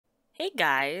Hey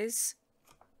guys!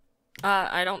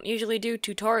 I don't usually do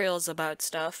tutorials about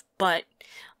stuff, but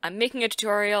I'm making a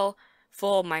tutorial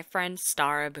for my friend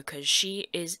Stara because she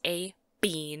is a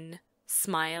bean.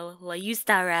 Smile like you,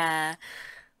 Stara!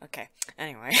 Okay,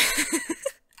 anyway.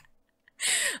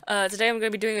 Today I'm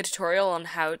going to be doing a tutorial on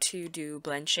how to do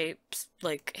blend shapes,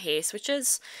 like hair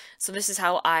switches. So this is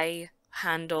how I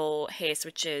handle hair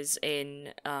switches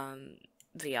in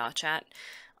VR chat.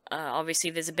 Obviously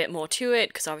there's a bit more to it,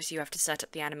 because obviously you have to set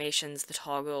up the animations, the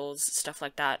toggles, stuff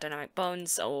like that, dynamic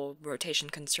bones, or rotation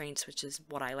constraints, which is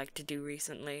what I like to do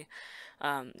recently.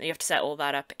 You have to set all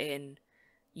that up in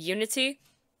Unity.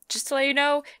 Just to let you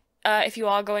know, if you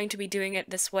are going to be doing it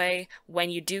this way, when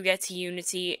you do get to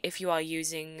Unity, if you are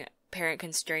using rotation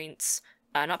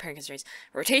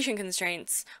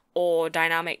constraints, or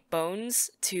dynamic bones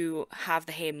to have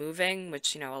the hair moving,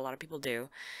 which, you know, a lot of people do,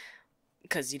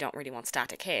 because you don't really want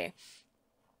static hair.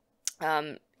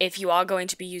 If you are going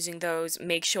to be using those,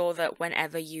 make sure that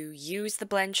whenever you use the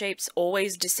blend shapes,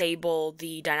 always disable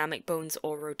the dynamic bones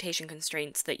or rotation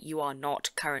constraints that you are not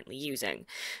currently using.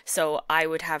 So I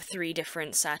would have 3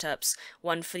 different setups,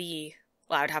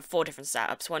 I would have 4 different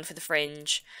setups, one for the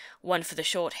fringe, one for the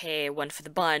short hair, one for the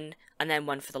bun, and then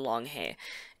one for the long hair.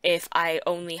 If I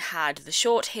only had the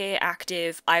short hair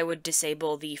active, I would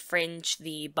disable the fringe,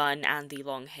 the bun, and the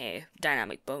long hair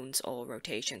dynamic bones or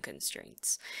rotation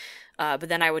constraints. But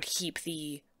then I would keep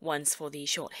the ones for the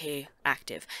short hair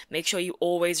active. Make sure you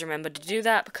always remember to do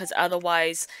that, because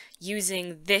otherwise,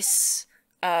 using this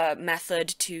method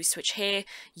to switch hair,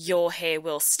 your hair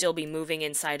will still be moving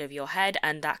inside of your head,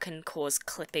 and that can cause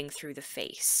clipping through the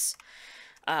face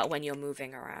when you're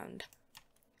moving around.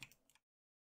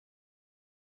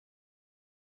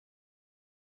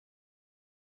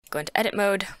 Go into edit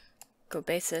mode, go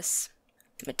basis,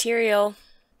 material,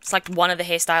 select one of the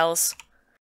hairstyles,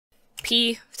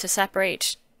 P to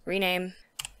separate, rename,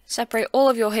 separate all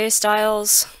of your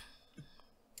hairstyles,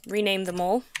 rename them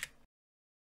all.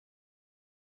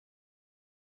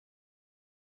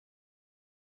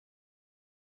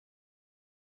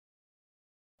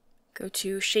 Go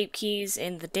to shape keys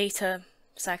in the data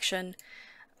section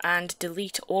and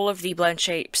delete all of the blend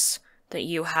shapes that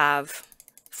you have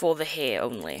for the hair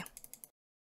only.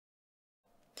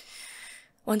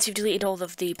 Once you've deleted all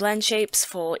of the blend shapes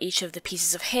for each of the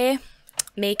pieces of hair,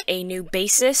 make a new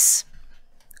basis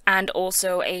and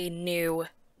also a new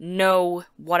no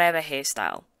whatever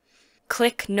hairstyle.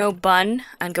 Click no bun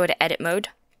and go to edit mode.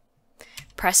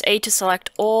 Press A to select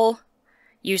all,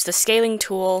 use the scaling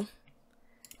tool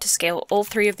to scale all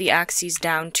 3 of the axes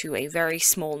down to a very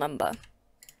small number.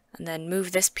 And then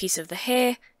move this piece of the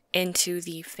hair into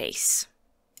the face.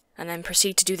 And then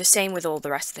proceed to do the same with all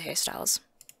the rest of the hairstyles.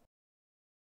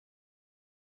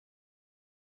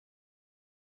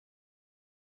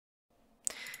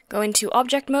 Go into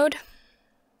object mode,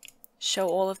 show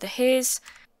all of the hairs,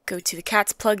 go to the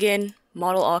cats plugin,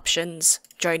 model options,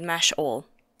 join mesh all.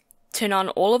 Turn on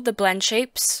all of the blend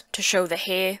shapes to show the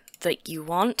hair that you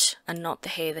want and not the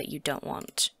hair that you don't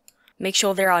want. Make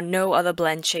sure there are no other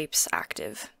blend shapes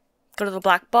active. Go to the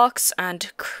black box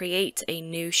and create a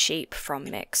new shape from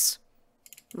mix.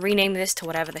 Rename this to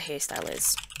whatever the hairstyle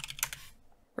is.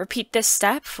 Repeat this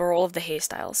step for all of the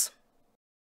hairstyles.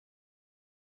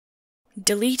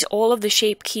 Delete all of the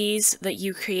shape keys that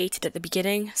you created at the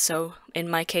beginning, so in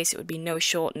my case it would be no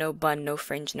short, no bun, no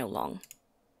fringe, no long.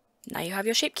 Now you have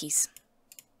your shape keys.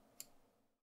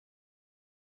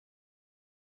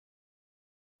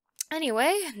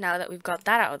 Anyway, now that we've got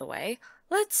that out of the way,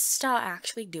 let's start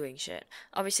actually doing shit.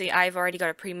 Obviously, I've already got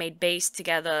a pre-made base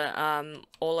together.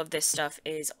 All of this stuff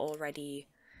is already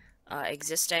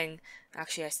existing.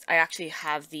 Actually, I actually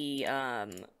have the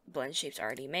blend shapes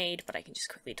already made, but I can just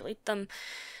quickly delete them.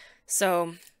 So,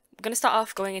 I'm going to start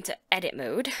off going into edit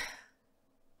mode.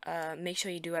 Make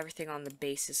sure you do everything on the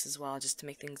basis as well, just to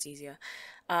make things easier.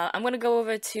 I'm going to go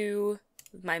over to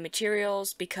my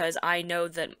materials, because I know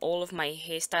that all of my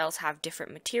hairstyles have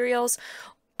different materials.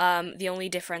 The only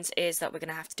difference is that we're going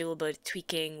to have to do a little bit of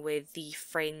tweaking with the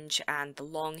fringe and the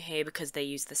long hair because they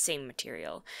use the same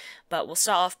material. But we'll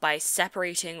start off by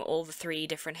separating all the 3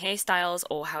 different hairstyles,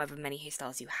 or however many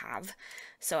hairstyles you have.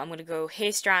 So I'm going to go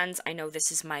hair strands. I know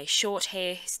this is my short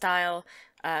hair style.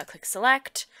 Click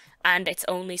select, and it's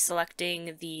only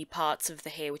selecting the parts of the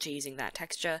hair which are using that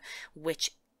texture,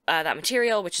 that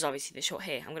material, which is obviously the short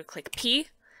hair. I'm going to click P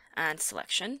and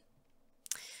selection.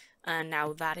 And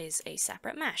now that is a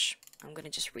separate mesh. I'm going to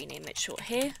just rename it short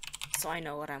hair so I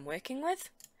know what I'm working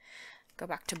with. Go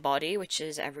back to body, which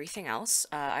is everything else.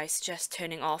 I suggest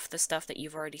turning off the stuff that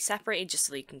you've already separated just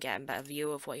so you can get a better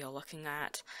view of what you're looking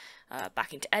at.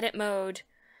 Back into edit mode.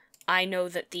 I know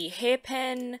that the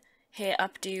hairpin, hair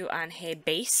updo, and hair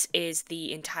base is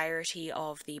the entirety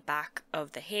of the back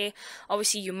of the hair.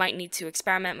 Obviously, you might need to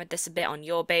experiment with this a bit on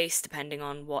your base, depending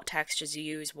on what textures you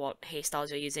use, what hairstyles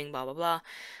you're using, blah blah blah.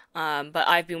 But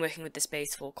I've been working with this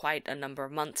base for quite a number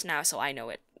of months now, so I know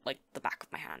it like the back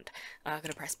of my hand. I'm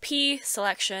gonna press P,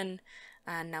 selection,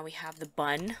 and now we have the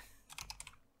bun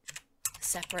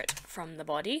separate from the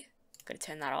body. Gonna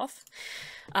turn that off.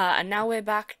 And now we're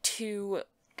back to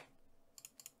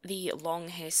the long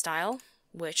hairstyle,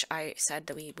 which I said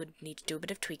that we would need to do a bit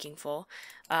of tweaking for.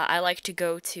 I like to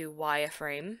go to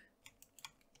wireframe,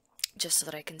 just so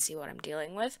that I can see what I'm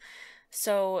dealing with.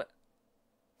 So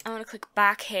I'm going to click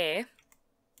back hair.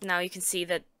 Now you can see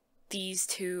that these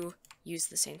two use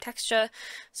the same texture.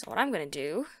 So what I'm going to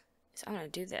do is I'm going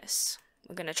to do this.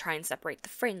 We're going to try and separate the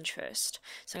fringe first.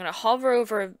 So I'm going to hover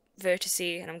over a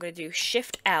vertice, and I'm going to do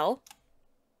Shift L,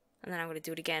 and then I'm going to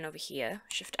do it again over here,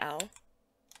 Shift L.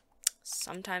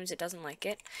 Sometimes it doesn't like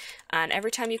it. And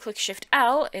every time you click Shift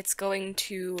L, it's going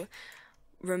to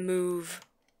remove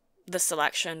the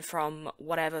selection from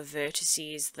whatever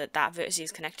vertices that vertex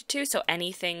is connected to. So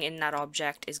anything in that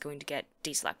object is going to get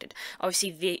deselected.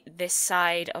 Obviously, this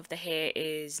side of the hair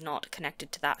is not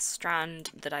connected to that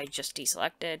strand that I just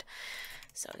deselected.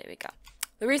 So there we go.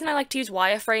 The reason I like to use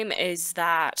wireframe is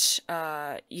that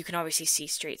you can obviously see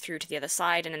straight through to the other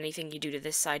side, and anything you do to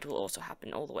this side will also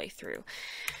happen all the way through.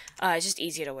 It's just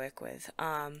easier to work with.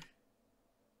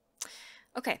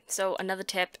 Okay, so another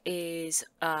tip is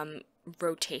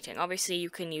rotating. Obviously,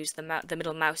 you can use the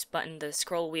middle mouse button, the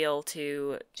scroll wheel,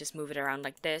 to just move it around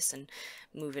like this and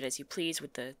move it as you please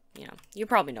with the, you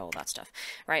probably know all that stuff,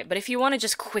 right? But if you want to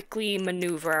just quickly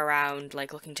maneuver around,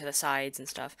 like looking to the sides and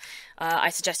stuff, I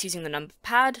suggest using the number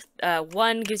pad.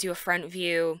 1 gives you a front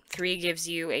view, 3 gives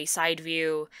you a side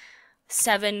view,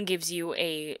 7 gives you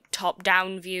a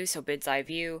top-down view, so bird's eye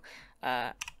view.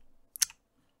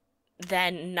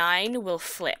 Then 9 will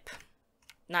flip.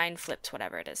 9 flips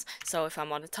whatever it is. So if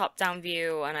I'm on a top-down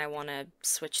view and I want to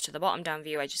switch to the bottom-down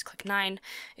view, I just click 9.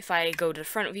 If I go to the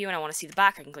front view and I want to see the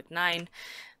back, I can click 9.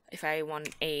 If I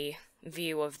want a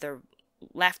view of the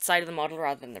left side of the model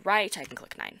rather than the right, I can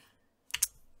click 9.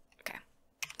 Okay,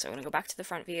 so I'm going to go back to the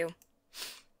front view.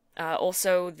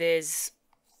 Also, there's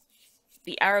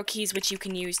the arrow keys, which you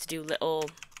can use to do little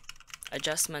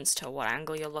adjustments to what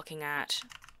angle you're looking at,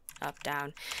 up,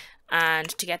 down. And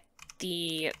to get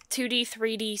the 2D,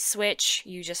 3D switch,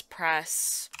 you just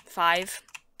press 5.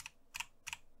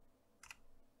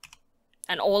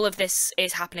 And all of this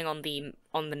is happening on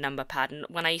the number pad. And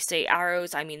when I say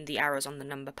arrows, I mean the arrows on the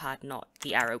number pad, not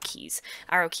the arrow keys.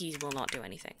 Arrow keys will not do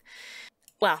anything.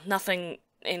 Well, nothing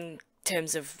in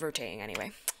terms of rotating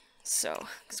anyway. So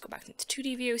let's go back into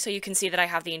 2D view. So you can see that I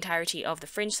have the entirety of the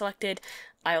fringe selected.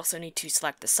 I also need to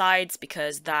select the sides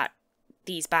because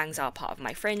these bangs are part of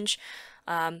my fringe.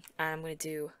 And I'm going to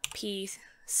do P,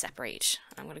 separate.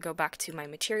 I'm going to go back to my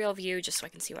material view just so I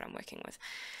can see what I'm working with.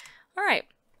 Alright,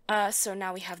 so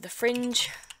now we have the fringe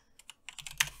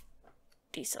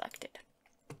deselected.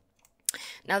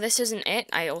 Now this isn't it.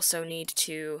 I also need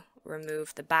to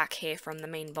remove the back hair from the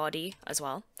main body as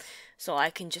well. So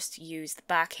I can just use the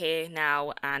back hair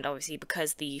now, and obviously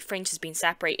because the fringe has been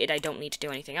separated, I don't need to do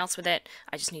anything else with it.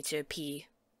 I just need to P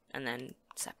and then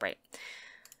separate.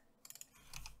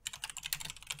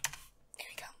 There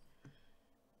we go.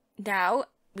 Now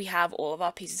we have all of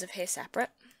our pieces of hair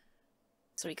separate,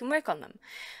 so we can work on them.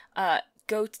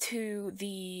 Go to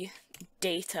the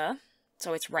data,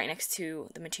 so it's right next to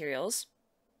the materials.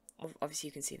 Obviously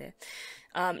you can see there.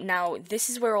 Now this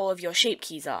is where all of your shape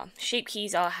keys are. Shape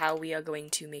keys are how we are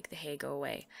going to make the hair go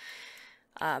away.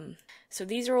 So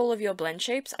these are all of your blend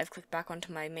shapes. I've clicked back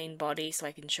onto my main body so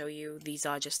I can show you. These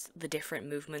are just the different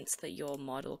movements that your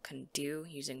model can do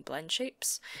using blend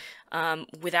shapes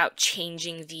without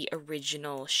changing the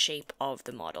original shape of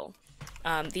the model.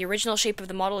 The original shape of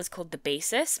the model is called the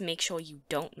basis. Make sure you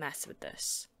don't mess with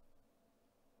this.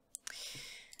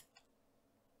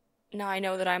 Now I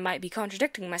know that I might be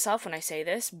contradicting myself when I say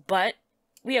this, but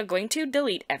we are going to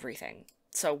delete everything.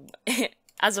 So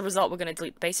as a result, we're going to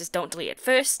delete the basis. Don't delete it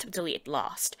first, delete it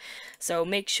last. So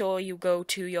make sure you go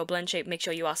to your blend shape, make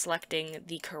sure you are selecting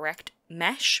the correct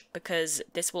mesh, because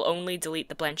this will only delete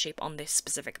the blend shape on this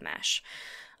specific mesh.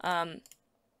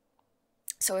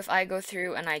 So if I go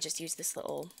through and I just use this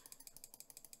little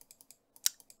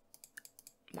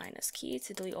minus key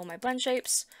to delete all my blend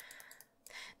shapes,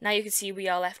 now you can see we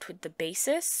are left with the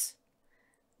basis.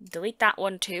 Delete that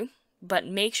one too, but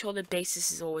make sure the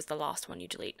basis is always the last one you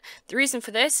delete. The reason for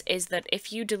this is that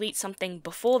if you delete something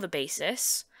before the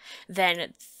basis,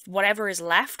 then whatever is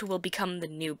left will become the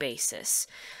new basis.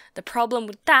 The problem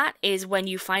with that is when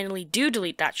you finally do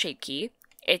delete that shape key,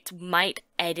 it might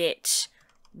edit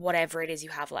whatever it is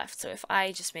you have left. So if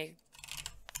I just make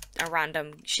a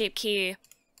random shape key,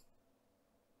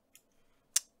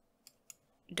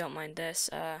 don't mind this,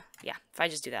 yeah, if I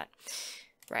just do that,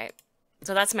 right?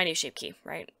 So that's my new shape key,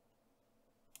 right?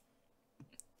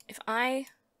 If I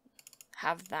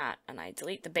have that and I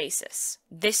delete the basis,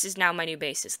 this is now my new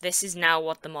basis. This is now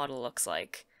what the model looks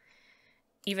like.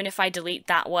 Even if I delete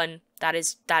that one, that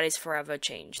is forever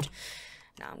changed.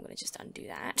 Now I'm gonna just undo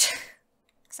that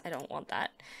because I don't want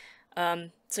that.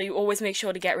 So you always make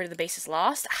sure to get rid of the basis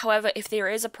last. However, if there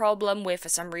is a problem where for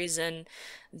some reason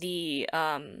the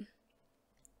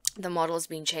model has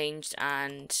been changed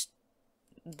and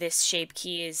this shape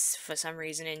key is for some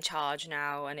reason in charge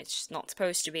now and it's just not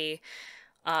supposed to be,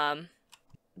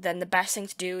 then the best thing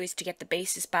to do is to get the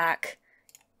basis back,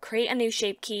 create a new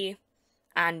shape key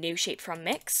and new shape from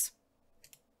mix,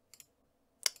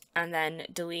 and then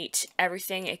delete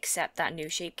everything except that new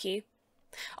shape key.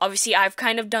 Obviously, I've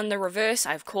kind of done the reverse.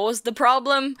 I've caused the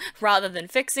problem rather than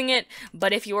fixing it,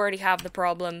 but if you already have the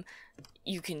problem,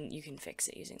 you can fix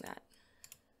it using that.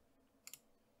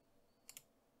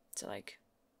 So like,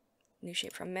 new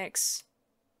shape from mix.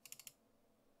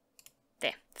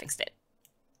 There, fixed it.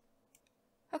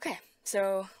 Okay,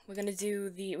 so we're gonna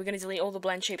delete all the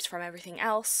blend shapes from everything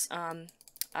else.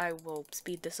 I will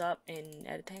speed this up in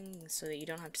editing so that you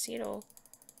don't have to see it all.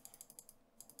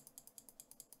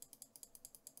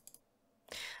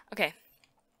 Okay,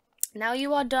 now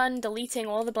you are done deleting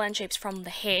all the blend shapes from the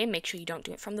hair. Make sure you don't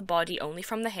do it from the body, only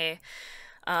from the hair.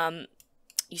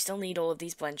 You still need all of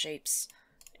these blend shapes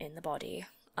in the body.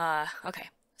 Okay,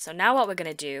 so now what we're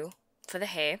gonna do for the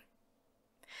hair,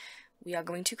 we are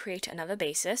going to create another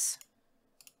basis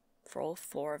for all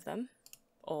 4 of them,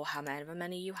 or however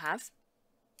many you have.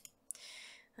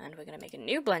 And we're gonna make a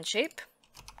new blend shape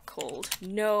called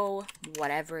no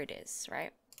whatever it is,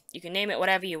 right? You can name it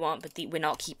whatever you want, but we're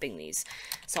not keeping these.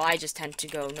 So I just tend to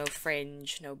go no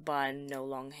fringe, no bun, no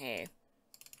long hair.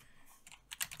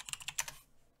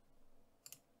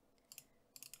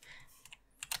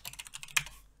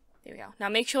 There we go. Now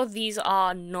make sure these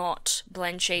are not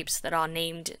blend shapes that are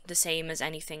named the same as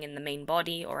anything in the main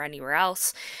body or anywhere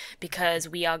else, because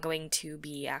we are going to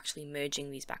be actually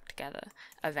merging these back together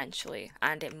eventually,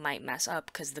 and it might mess up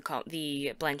because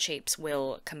the blend shapes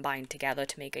will combine together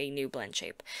to make a new blend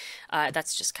shape.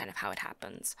 That's just kind of how it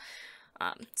happens.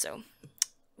 So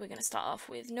we're going to start off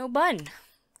with no bun.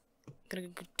 I'm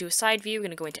going to do a side view, we're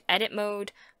going to go into edit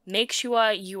mode. Make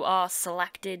sure you are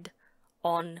selected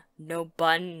on no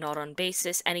bun, not on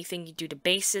basis. Anything you do to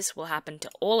basis will happen to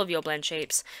all of your blend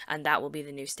shapes, and that will be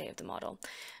the new state of the model.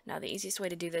 Now the easiest way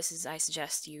to do this is I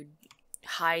suggest you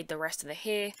hide the rest of the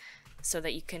hair so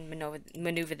that you can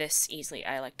maneuver this easily.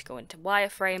 I like to go into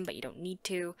wireframe, but you don't need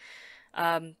to.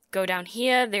 Go down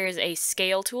here, there's a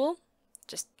scale tool.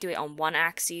 Just do it on one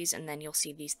axis and then you'll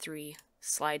see these 3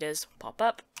 sliders pop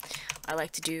up. I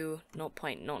like to do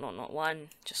 0.0001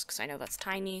 just because I know that's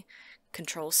tiny.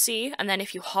 Control C, and then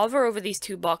if you hover over these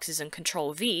 2 boxes and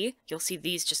Control V, you'll see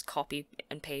these just copy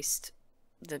and paste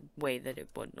the way that it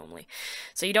would normally.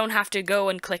 So you don't have to go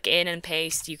and click in and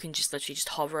paste, you can just literally just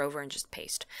hover over and just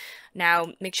paste.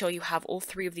 Now make sure you have all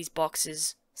 3 of these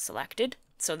boxes selected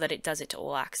so that it does it to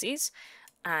all axes,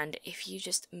 and if you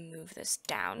just move this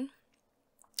down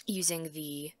using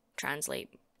the translate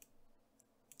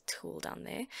tool down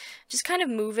there, just kind of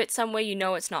move it somewhere you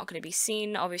know it's not going to be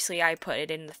seen. Obviously I put it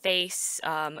in the face.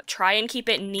 Try and keep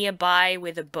it nearby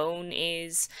where the bone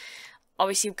is.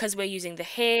 Obviously because we're using the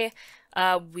hair,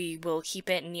 we will keep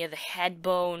it near the head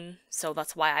bone, so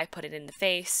that's why I put it in the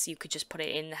face. You could just put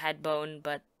it in the head bone,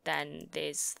 but then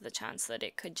there's the chance that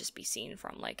it could just be seen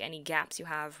from like any gaps you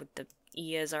have with the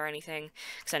ears or anything,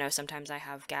 because I know sometimes I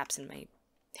have gaps in my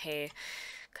hair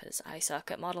because I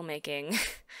suck at model making.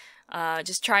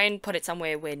 Just try and put it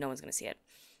somewhere where no one's going to see it.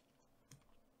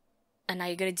 And now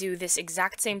you're going to do this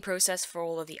exact same process for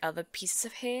all of the other pieces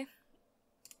of hair.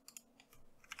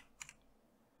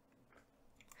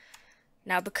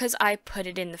 Now because I put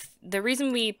it in the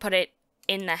reason we put it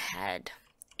in the head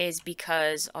is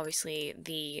because obviously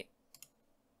the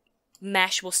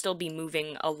mesh will still be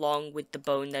moving along with the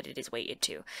bone that it is weighted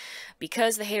to.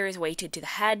 Because the hair is weighted to the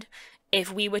head,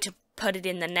 if we were to put it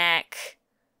in the neck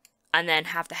and then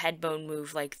have the head bone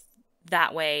move like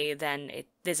that way, then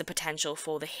there's a potential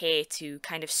for the hair to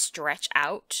kind of stretch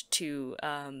out to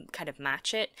kind of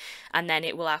match it, and then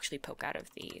it will actually poke out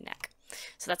of the neck.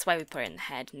 So that's why we put it in the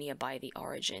head nearby the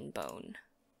origin bone.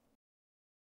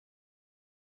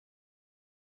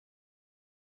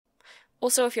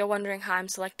 Also, if you're wondering how I'm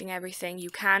selecting everything, you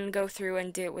can go through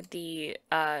and do it with the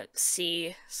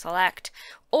C select,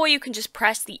 or you can just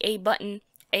press the A button.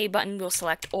 A button will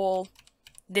select all.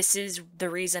 This is the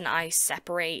reason I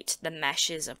separate the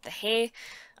meshes of the hair,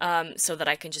 so that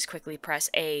I can just quickly press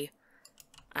A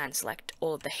and select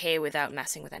all of the hair without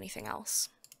messing with anything else.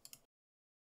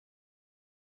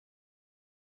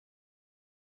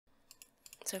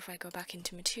 So if I go back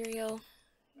into material,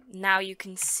 now you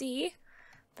can see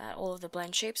that all of the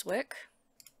blend shapes work.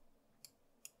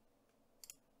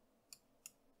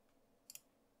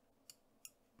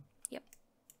 Yep.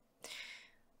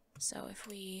 So if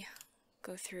we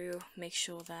go through, make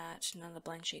sure that none of the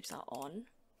blend shapes are on.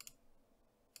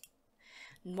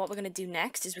 And what we're going to do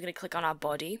next is we're going to click on our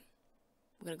body.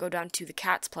 We're going to go down to the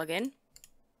cats plugin,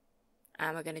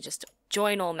 and we're going to just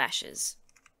join all meshes.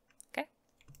 Okay.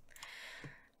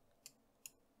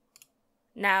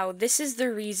 Now, this is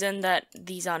the reason that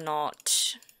these are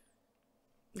not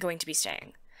going to be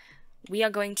staying. We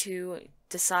are going to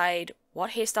decide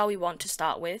what hairstyle we want to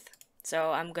start with.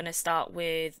 So I'm going to start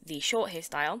with the short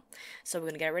hairstyle. So we're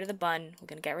going to get rid of the bun, we're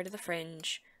going to get rid of the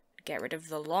fringe, get rid of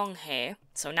the long hair.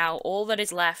 So now all that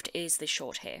is left is the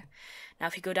short hair. Now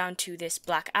if you go down to this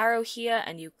black arrow here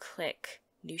and you click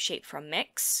new shape from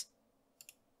mix,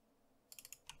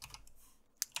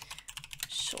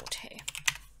 short hair.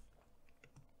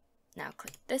 Now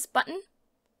click this button.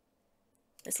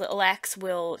 This little X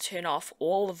will turn off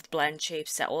all of the blend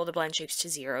shapes, set all the blend shapes to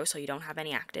 0 so you don't have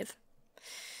any active.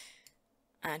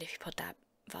 And if you put that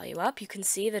value up, you can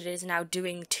see that it is now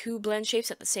doing 2 blend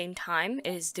shapes at the same time.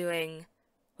 It is doing,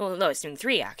 well, no, it's doing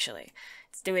 3 actually.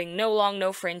 It's doing no long,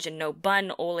 no fringe, and no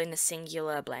bun, all in a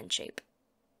singular blend shape.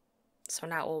 So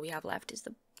now all we have left is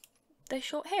the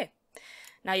short hair.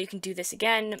 Now you can do this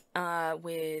again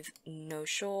with no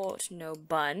short, no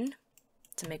bun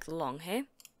to make the long hair.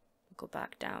 Go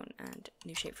back down and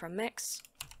new shape from mix.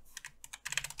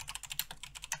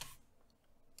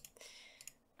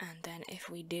 And then if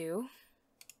we do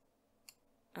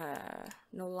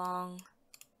no long,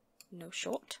 no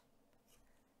short,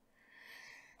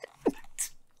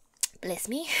 bless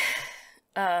me,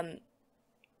 then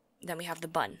we have the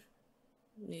bun.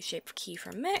 New shape key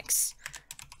from mix,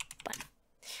 bun.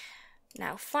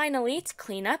 Now finally, to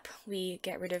clean up, we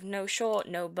get rid of no short,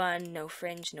 no bun, no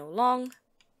fringe, no long.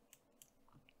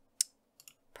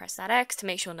 Press that X to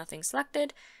make sure nothing's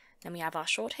selected. Then we have our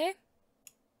short hair.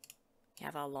 We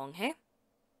have our long hair.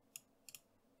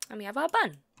 And we have our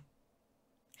bun.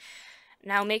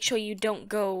 Now make sure you don't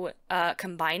go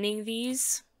combining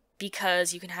these,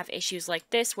 because you can have issues like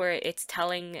this where it's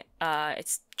telling,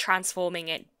 it's transforming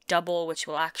it double, which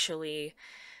will actually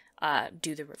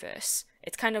do the reverse.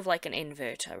 It's kind of like an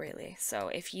inverter, really. So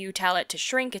if you tell it to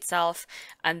shrink itself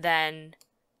and then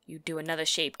you do another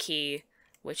shape key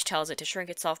which tells it to shrink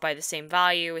itself by the same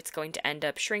value, it's going to end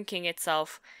up shrinking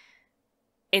itself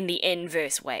in the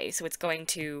inverse way. So it's going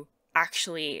to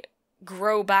actually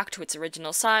grow back to its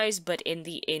original size, but in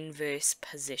the inverse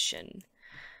position.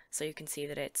 So you can see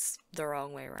that it's the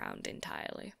wrong way around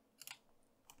entirely.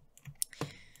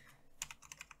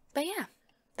 But yeah,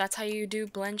 that's how you do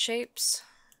blend shapes.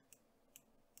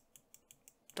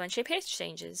 Blend shape hair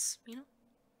changes, you know?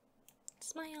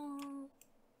 Smile.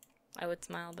 I would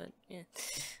smile, but yeah,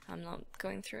 I'm not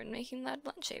going through and making that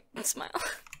blend shape and smile.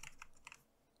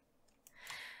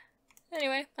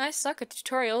 Anyway, I suck at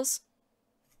tutorials,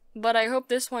 but I hope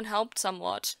this one helped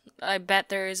somewhat. I bet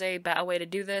there is a better way to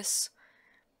do this.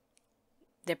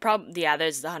 Yeah,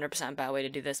 there's the 100% better way to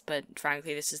do this, but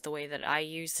frankly, this is the way that I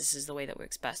use. This is the way that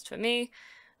works best for me.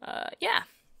 Yeah,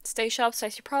 stay sharp,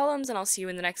 face your problems, and I'll see you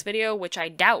in the next video, which I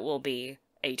doubt will be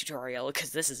a tutorial,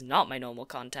 because this is not my normal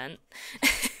content.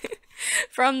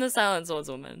 From the Silent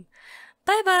Swordswoman.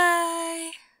 Bye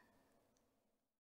bye!